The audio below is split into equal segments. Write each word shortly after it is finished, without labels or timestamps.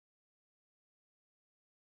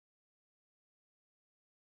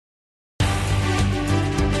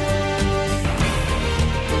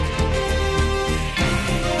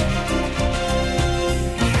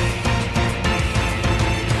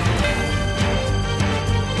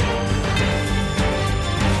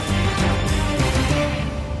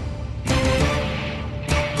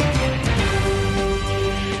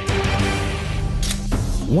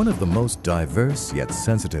One of the most diverse yet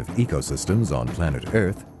sensitive ecosystems on planet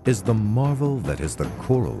Earth is the marvel that is the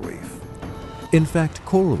coral reef. In fact,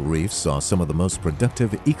 coral reefs are some of the most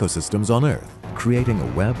productive ecosystems on Earth, creating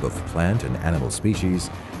a web of plant and animal species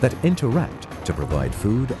that interact to provide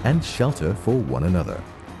food and shelter for one another.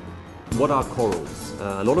 What are corals?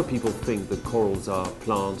 A lot of people think that corals are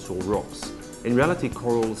plants or rocks. In reality,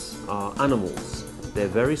 corals are animals. They're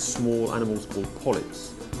very small animals called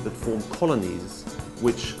polyps that form colonies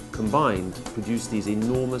which combined produce these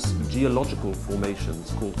enormous geological formations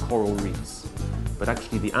called coral reefs. But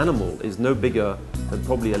actually the animal is no bigger than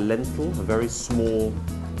probably a lentil, a very small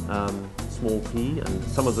pea, and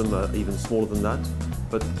some of them are even smaller than that.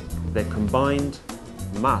 But their combined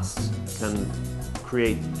mass can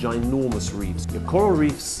create ginormous reefs. The coral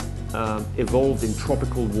reefs evolved in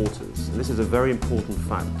tropical waters, and this is a very important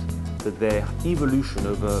fact, that their evolution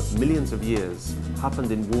over millions of years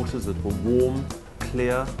happened in waters that were warm,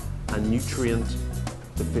 clear and nutrient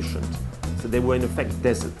deficient. So they were in effect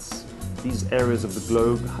deserts. These areas of the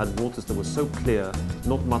globe had waters that were so clear,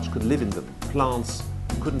 not much could live in them. Plants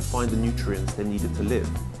couldn't find the nutrients they needed to live.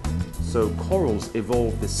 So corals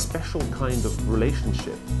evolved this special kind of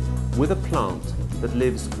relationship with a plant that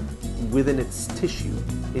lives within its tissue,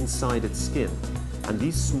 inside its skin. And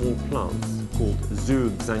these small plants, called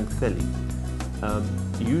zooxanthellae,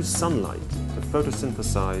 use sunlight to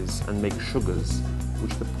photosynthesize and make sugars,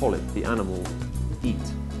 which the polyp, the animal, eat.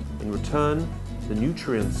 In return, the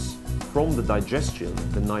nutrients from the digestion,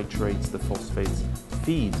 the nitrates, the phosphates,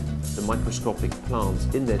 feed the microscopic plants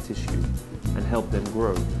in their tissue and help them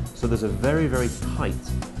grow. So there's a very, very tight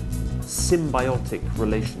symbiotic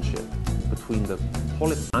relationship between the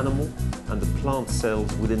polyp animal and the plant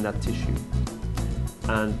cells within that tissue.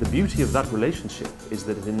 And the beauty of that relationship is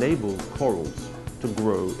that it enabled corals to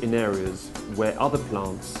grow in areas where other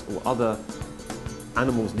plants or other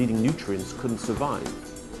animals needing nutrients couldn't survive.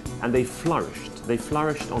 And they flourished. They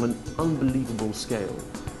flourished on an unbelievable scale.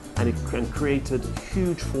 And it created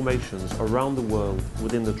huge formations around the world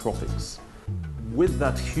within the tropics. With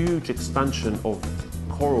that huge expansion of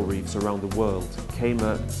coral reefs around the world came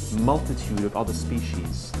a multitude of other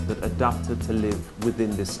species that adapted to live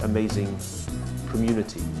within this amazing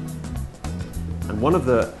community. And one of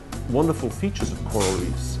the wonderful features of coral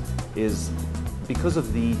reefs is because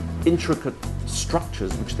of the intricate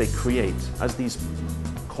structures which they create. As these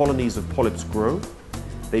colonies of polyps grow,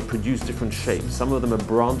 they produce different shapes. Some of them are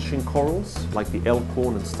branching corals, like the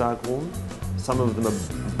elkhorn and staghorn. Some of them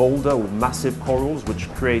are boulder or massive corals, which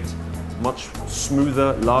create much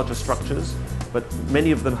smoother, larger structures. But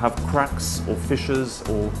many of them have cracks or fissures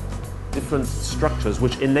or different structures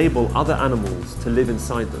which enable other animals to live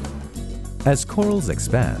inside them. As corals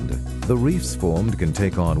expand, the reefs formed can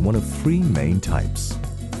take on one of three main types: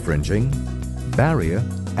 fringing, barrier,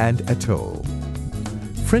 and atoll.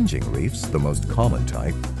 Fringing reefs, the most common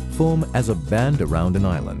type, form as a band around an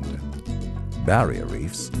island. Barrier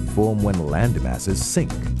reefs form when land masses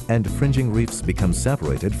sink and fringing reefs become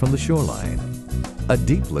separated from the shoreline. A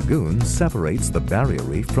deep lagoon separates the barrier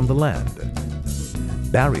reef from the land.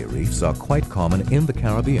 Barrier reefs are quite common in the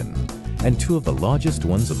Caribbean, and two of the largest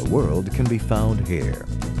ones in the world can be found here.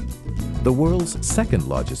 The world's second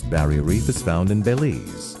largest barrier reef is found in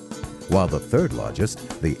Belize, while the third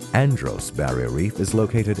largest, the Andros Barrier Reef, is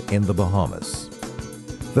located in the Bahamas.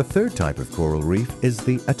 The third type of coral reef is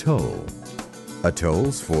the atoll.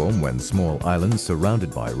 Atolls form when small islands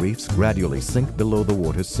surrounded by reefs gradually sink below the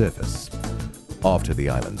water's surface. After the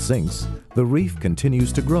island sinks, the reef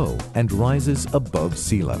continues to grow and rises above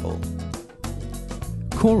sea level.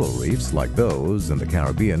 Coral reefs like those in the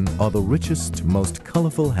Caribbean are the richest, most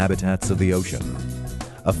colorful habitats of the ocean.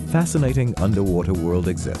 A fascinating underwater world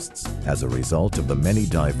exists as a result of the many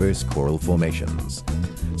diverse coral formations.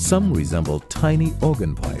 Some resemble tiny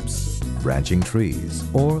organ pipes, branching trees,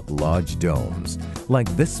 or large domes,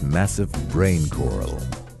 like this massive brain coral.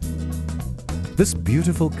 This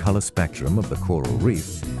beautiful color spectrum of the coral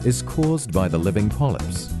reef is caused by the living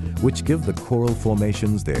polyps, which give the coral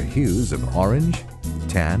formations their hues of orange,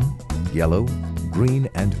 tan, yellow, green,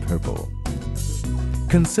 and purple.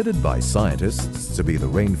 Considered by scientists to be the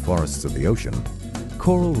rainforests of the ocean,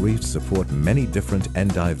 coral reefs support many different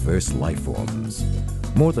and diverse life forms.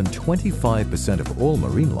 More than 25% of all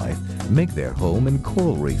marine life make their home in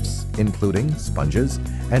coral reefs, including sponges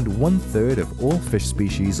and 1/3 of all fish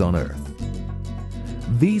species on Earth.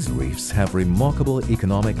 These reefs have remarkable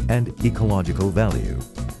economic and ecological value.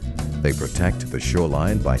 They protect the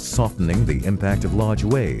shoreline by softening the impact of large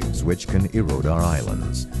waves which can erode our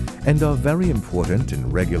islands, and are very important in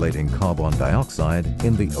regulating carbon dioxide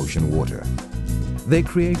in the ocean water. They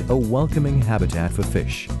create a welcoming habitat for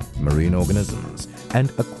fish, marine organisms, and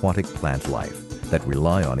aquatic plant life that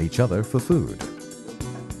rely on each other for food.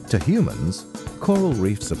 To humans, coral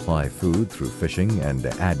reefs supply food through fishing and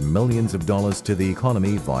add millions of dollars to the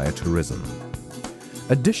economy via tourism.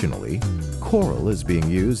 Additionally, coral is being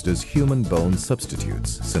used as human bone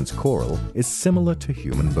substitutes since coral is similar to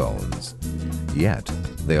human bones. Yet,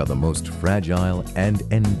 they are the most fragile and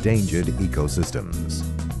endangered ecosystems.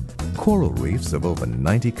 Coral reefs of over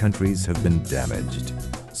 90 countries have been damaged,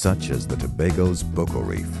 such as the Tobago's Boko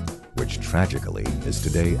Reef, which tragically is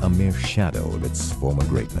today a mere shadow of its former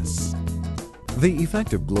greatness. The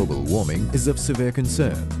effect of global warming is of severe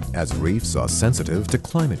concern, as reefs are sensitive to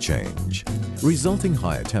climate change. Resulting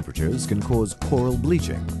higher temperatures can cause coral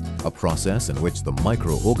bleaching, a process in which the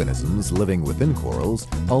microorganisms living within corals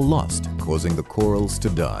are lost, causing the corals to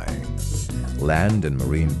die. Land and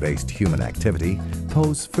marine-based human activity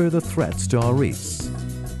pose further threats to our reefs.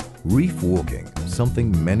 Reef walking,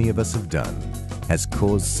 something many of us have done, has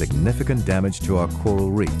caused significant damage to our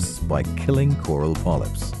coral reefs by killing coral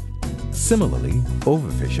polyps. Similarly,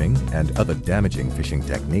 overfishing and other damaging fishing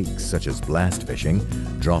techniques such as blast fishing,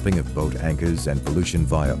 dropping of boat anchors, and pollution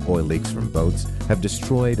via oil leaks from boats have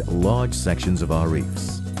destroyed large sections of our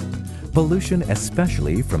reefs. Pollution,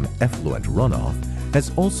 especially from effluent runoff, has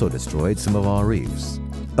also destroyed some of our reefs.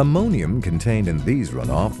 Ammonium contained in these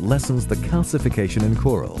runoff lessens the calcification in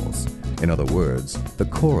corals. In other words, the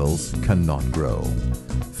corals cannot grow.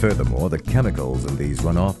 Furthermore, the chemicals in these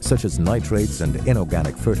runoff, such as nitrates and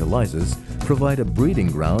inorganic fertilizers, provide a breeding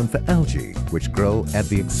ground for algae, which grow at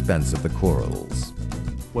the expense of the corals.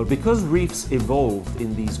 Well, because reefs evolved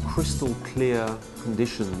in these crystal clear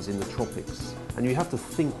conditions in the tropics, and you have to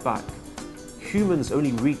think back, humans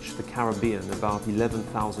only reached the Caribbean about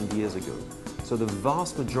 11,000 years ago. So the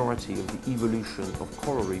vast majority of the evolution of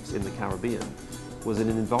coral reefs in the Caribbean was in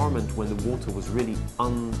an environment when the water was really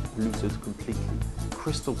unpolluted completely,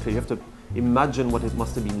 crystal clear. You have to imagine what it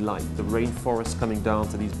must have been like, the rainforest coming down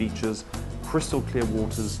to these beaches, crystal clear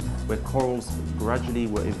waters where corals gradually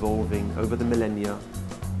were evolving over the millennia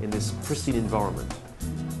in this pristine environment.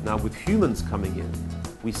 Now with humans coming in,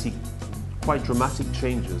 we see quite dramatic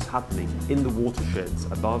changes happening in the watersheds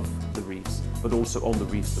above the reefs, but also on the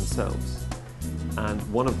reefs themselves. And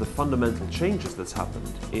one of the fundamental changes that's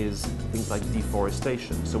happened is things like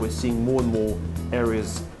deforestation. So we're seeing more and more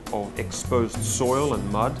areas of exposed soil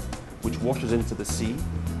and mud, which washes into the sea,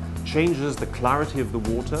 changes the clarity of the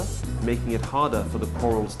water, making it harder for the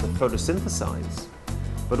corals to photosynthesize,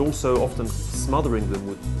 but also often smothering them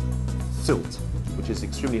with silt, which is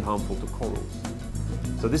extremely harmful to corals.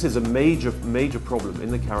 So this is a major problem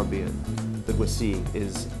in the Caribbean that we're seeing,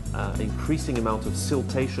 is increasing amount of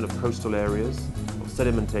siltation of coastal areas, of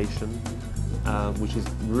sedimentation, which is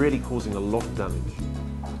really causing a lot of damage.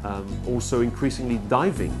 Also increasingly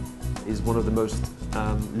diving is one of the most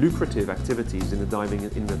lucrative activities in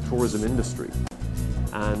the tourism industry.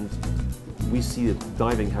 And we see that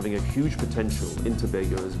diving having a huge potential in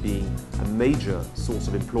Tobago as being a major source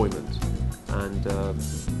of employment and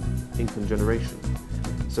income generation.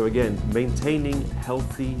 So again, maintaining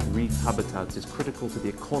healthy reef habitats is critical to the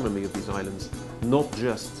economy of these islands, not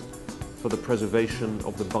just for the preservation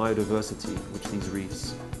of the biodiversity which these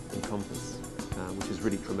reefs encompass, which is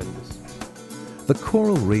really tremendous. The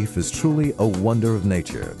coral reef is truly a wonder of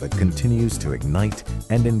nature that continues to ignite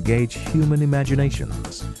and engage human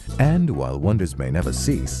imaginations. And while wonders may never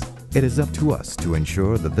cease, it is up to us to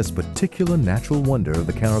ensure that this particular natural wonder of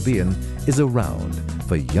the Caribbean is around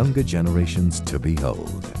for younger generations to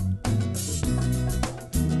behold.